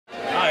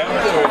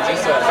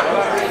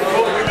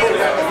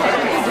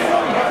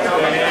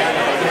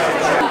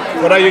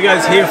What are you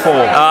guys here for?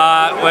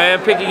 We're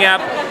picking up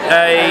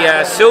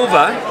a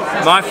silver,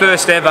 my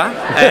first ever,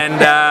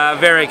 and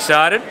very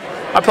excited.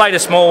 I played a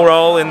small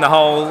role in the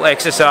whole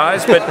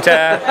exercise, but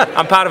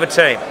I'm part of a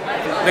team.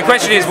 The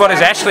question is, what is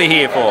Ashley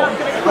here for?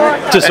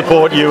 To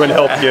support you and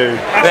help you.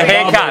 The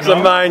haircut. The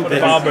main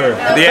thing.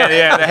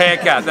 Yeah, the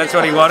haircut. That's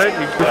what he wanted.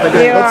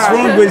 What's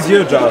wrong with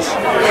you, Josh?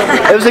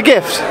 It was a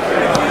gift,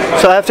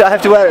 so I have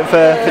to wear it for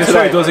That's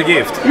right, it was a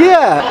gift.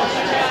 Yeah.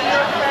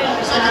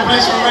 Second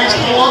place for race 4,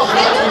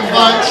 I'd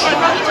like to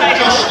invite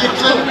Josh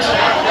Strickland,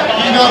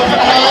 Nino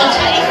Picard,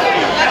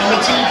 and the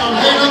team from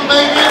Hayden,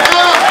 baby.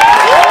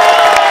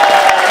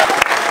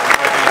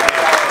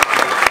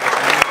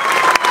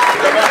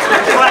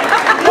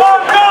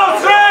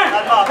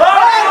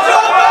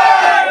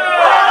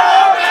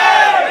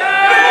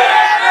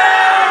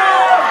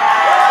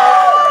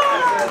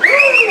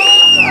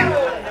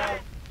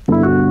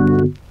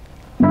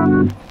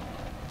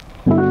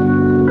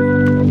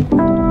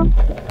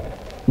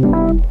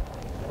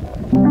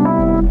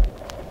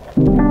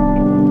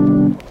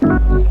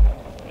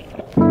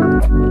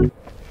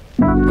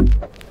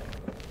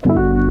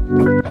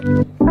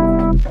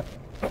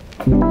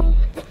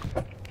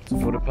 So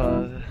for the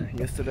past,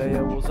 yesterday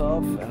I was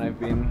off and I've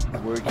been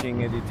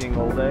working, editing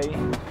all day.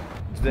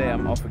 Today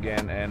I'm off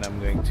again and I'm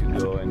going to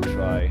go and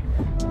try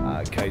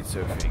kite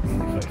surfing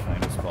if I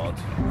find a spot.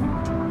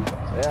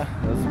 So yeah,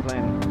 that's the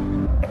plan.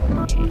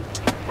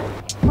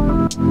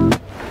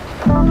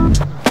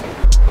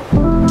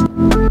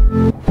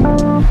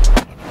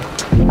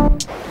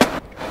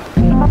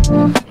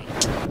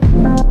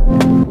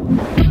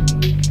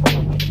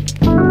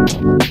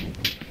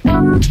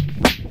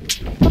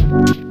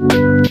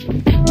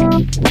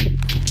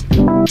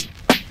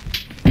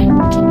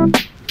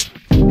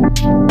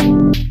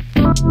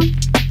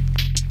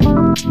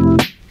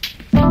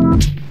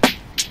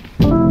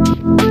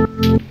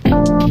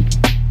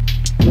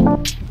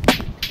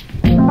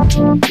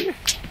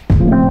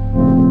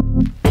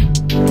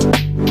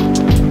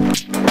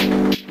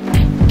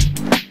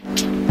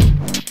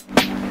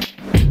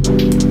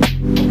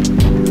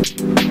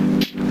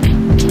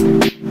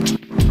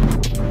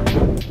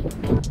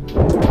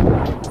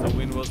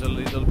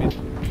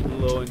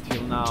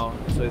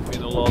 So it's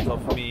been a lot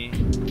of me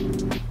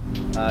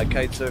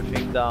kite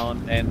surfing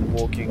down and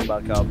walking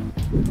back up.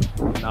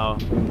 Now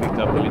picked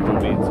up a little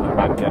bit so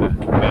I might get a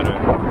better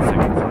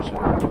second session.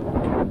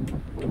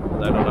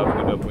 But I don't have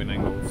good upwind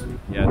angles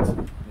yet.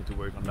 Need to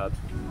work on that.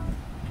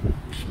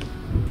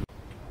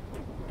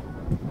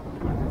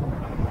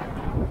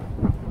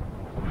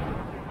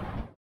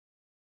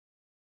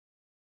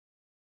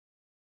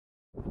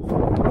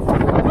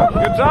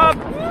 Good job!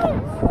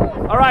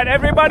 Alright,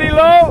 everybody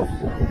low!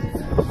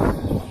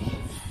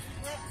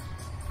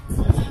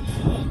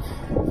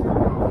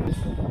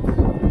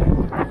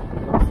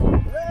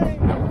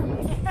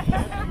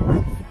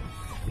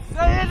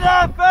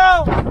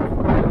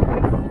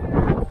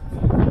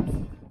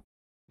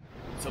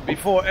 So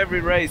before every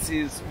race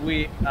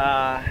we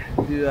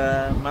do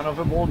man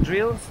overboard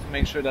drills to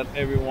make sure that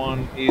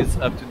everyone is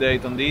up to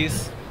date on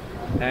these,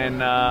 and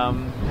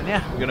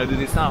yeah, we're gonna do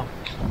this now.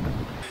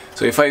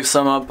 So if I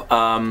sum up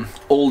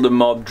all the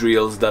mob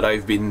drills that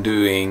I've been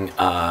doing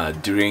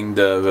during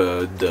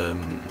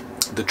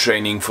the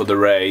training for the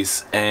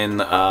race,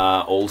 and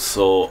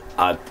also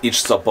at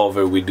each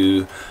stopover we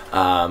do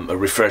a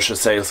refresher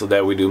sail, so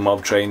there we do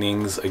mob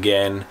trainings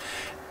again,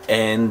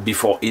 and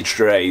before each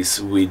race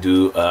we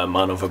do a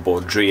man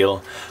overboard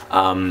drill.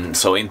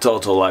 So in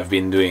total I've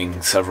been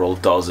doing several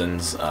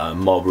dozens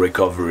mob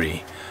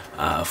recovery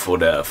for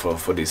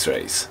this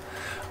race.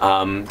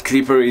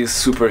 Clipper is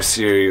super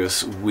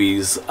serious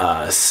with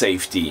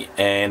safety,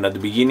 and at the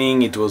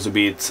beginning it was a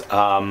bit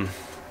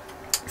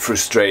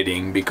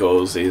frustrating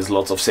because there's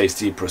lots of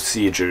safety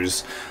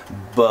procedures,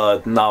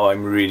 but now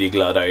I'm really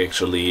glad I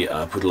actually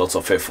put lots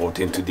of effort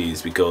into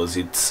this, because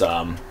it's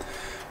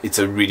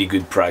a really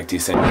good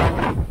practice.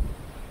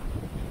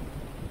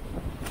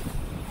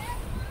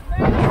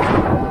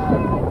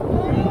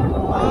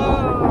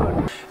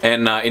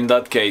 And in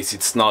that case,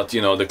 it's not,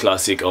 you know, the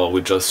classic, oh,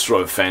 we just throw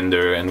a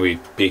fender and we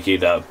pick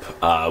it up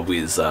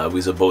with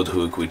a boat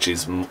hook, which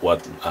is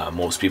what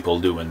most people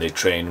do when they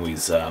train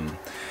with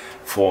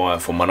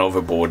for man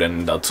overboard,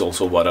 and that's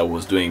also what I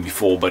was doing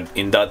before. But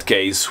in that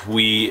case,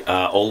 we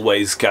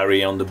always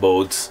carry on the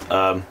boat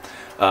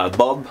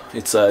bob.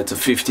 It's a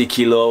 50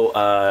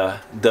 kilo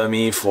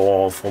dummy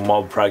for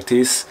mob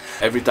practice.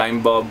 Every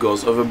time Bob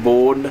goes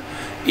overboard,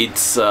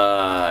 it's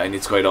and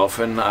it's quite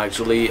often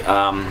actually,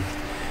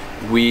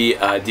 we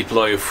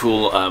deploy a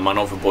full man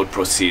overboard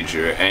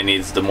procedure, and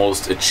it's the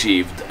most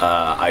achieved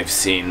I've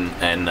seen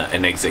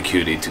and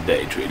executed to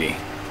date, really.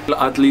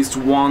 At least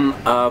one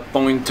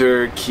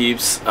pointer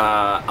keeps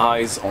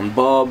eyes on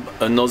Bob,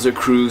 another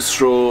crew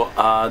throw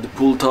the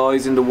pull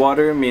toys in the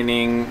water,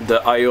 meaning the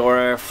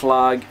IOR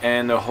flag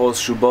and a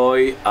horseshoe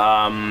buoy.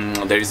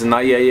 There is an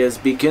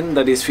IAS beacon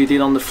that is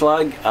fitted on the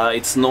flag.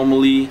 It's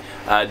normally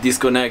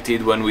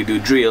disconnected when we do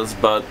drills,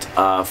 but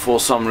for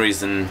some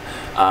reason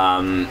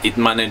it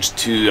managed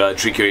to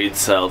trigger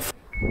itself.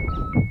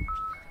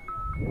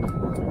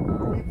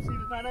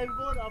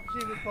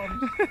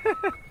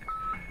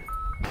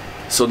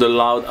 So the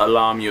loud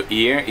alarm you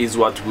hear is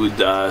what would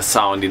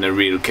sound in a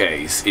real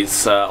case.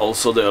 It's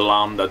also the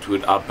alarm that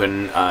would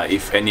happen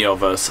if any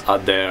of us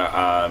had their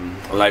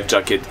life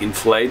jacket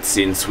inflated,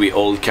 since we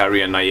all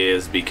carry an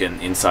IAS beacon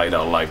inside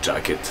our life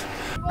jacket.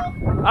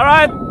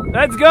 Alright,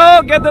 let's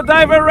go! Get the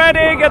diver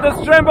ready, get the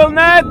scramble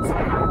net!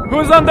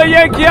 Who's on the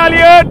Yankee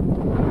halyard?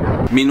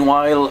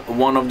 Meanwhile,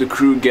 one of the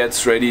crew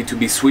gets ready to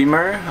be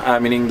swimmer,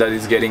 meaning that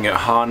he's getting a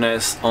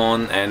harness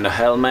on and a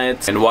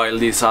helmet. And while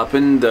this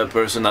happens, the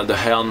person at the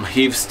helm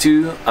heaves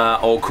to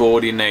or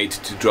coordinate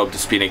to drop the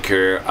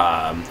spinnaker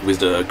with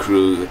the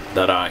crew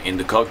that are in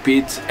the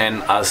cockpit.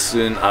 And as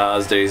soon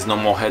as there is no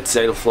more head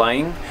sail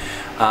flying,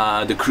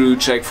 the crew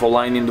check for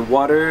line in the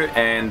water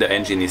and the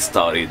engine is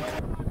started.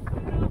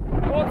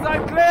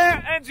 Outside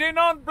clear, engine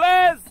on,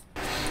 blaze!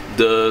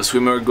 The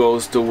swimmer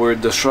goes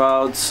toward the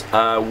shrouds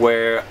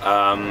where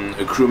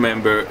a crew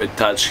member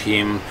attach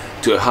him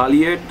to a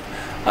halyard.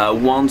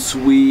 Once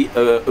we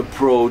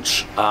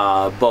approach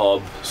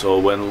Bob, so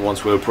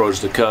once we approach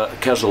the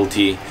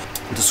casualty,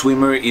 the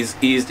swimmer is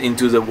eased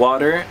into the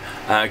water,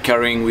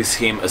 carrying with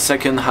him a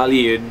second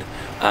halyard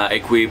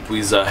equipped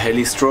with a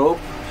heli-strobe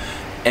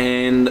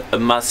and a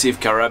massive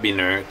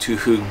carabiner to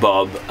hook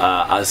Bob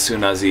as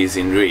soon as he's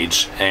in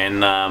reach,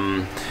 and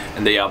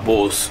they are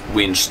both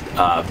winched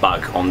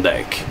back on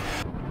deck.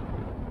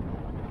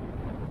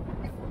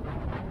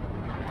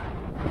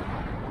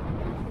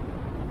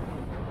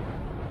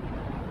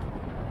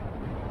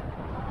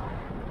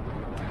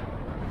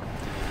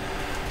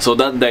 So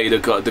that day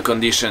the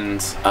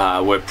conditions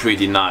were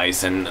pretty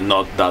nice and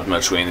not that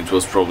much wind. It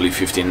was probably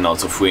 15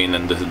 knots of wind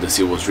and the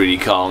sea was really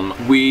calm.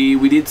 We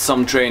did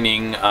some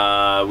training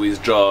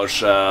with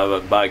Josh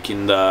back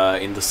in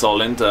the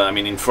Solent. I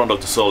mean, in front of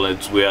the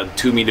Solent we had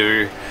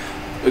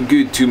a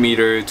good 2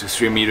 meter to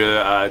 3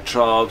 meter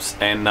chops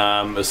and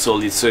a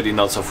solid 30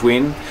 knots of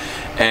wind.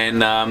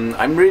 And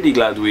I'm really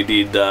glad we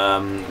did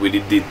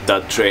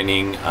that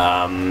training.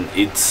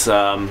 It's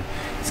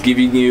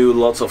giving you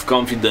lots of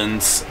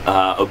confidence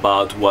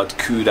about what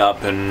could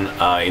happen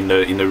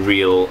in a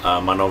real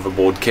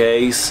man-overboard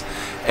case,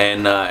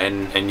 and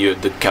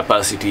the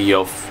capacity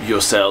of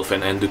yourself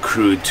and the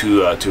crew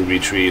to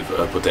retrieve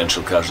a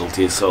potential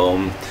casualty.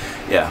 So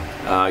yeah,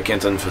 I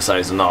can't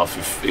emphasize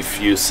enough, if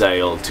you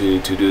sail, to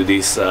do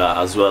this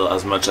as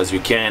much as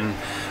you can,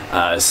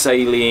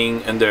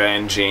 sailing under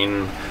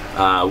engine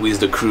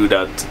with the crew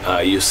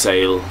that you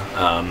sail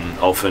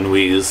often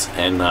with,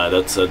 and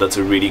that's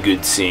a really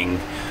good thing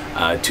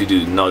to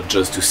do, not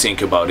just to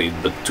think about it,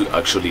 but to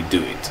actually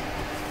do it.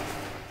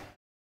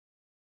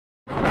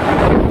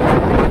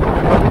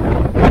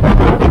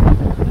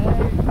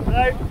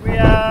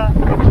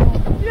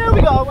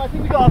 I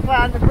think we got our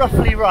plan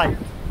roughly right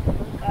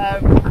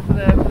for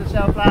the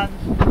sail plans.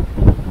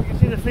 You can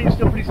see the fleet's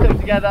still pretty stuck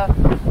together.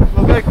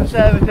 We'll go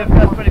conservative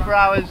for 24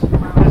 hours.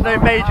 There's no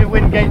major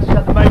wind gates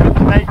at the moment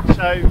to make,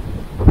 so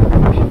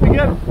we should be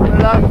good. We'll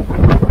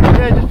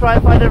just try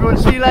and find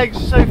everyone's sea legs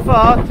so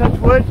far, touch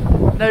wood,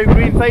 no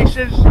green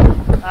faces.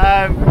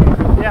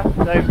 Yeah,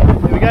 so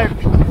here we go.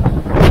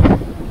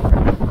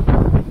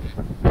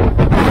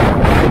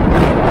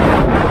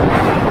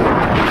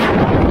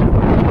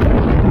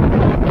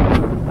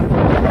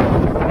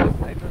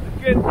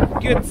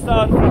 Good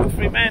start from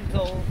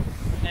Fremantle,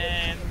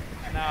 and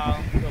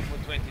now go for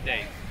 20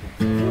 days.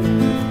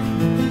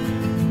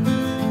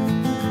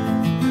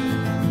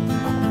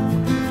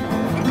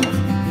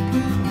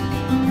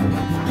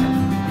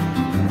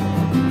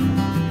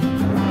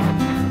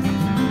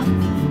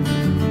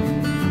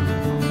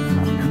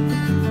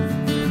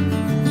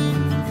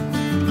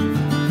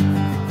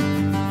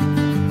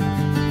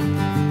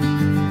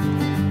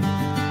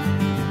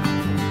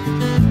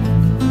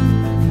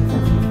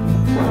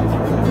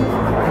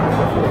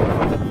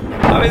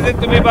 How is it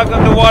to be back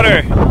on the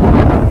water?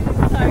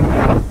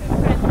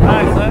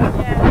 Nice, huh?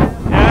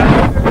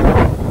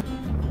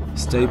 Yeah.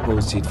 Stay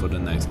posted for the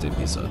next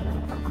episode,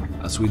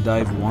 as we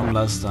dive one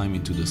last time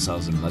into the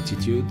southern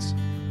latitudes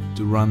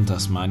to run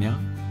Tasmania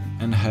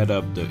and head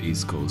up the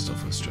east coast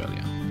of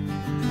Australia.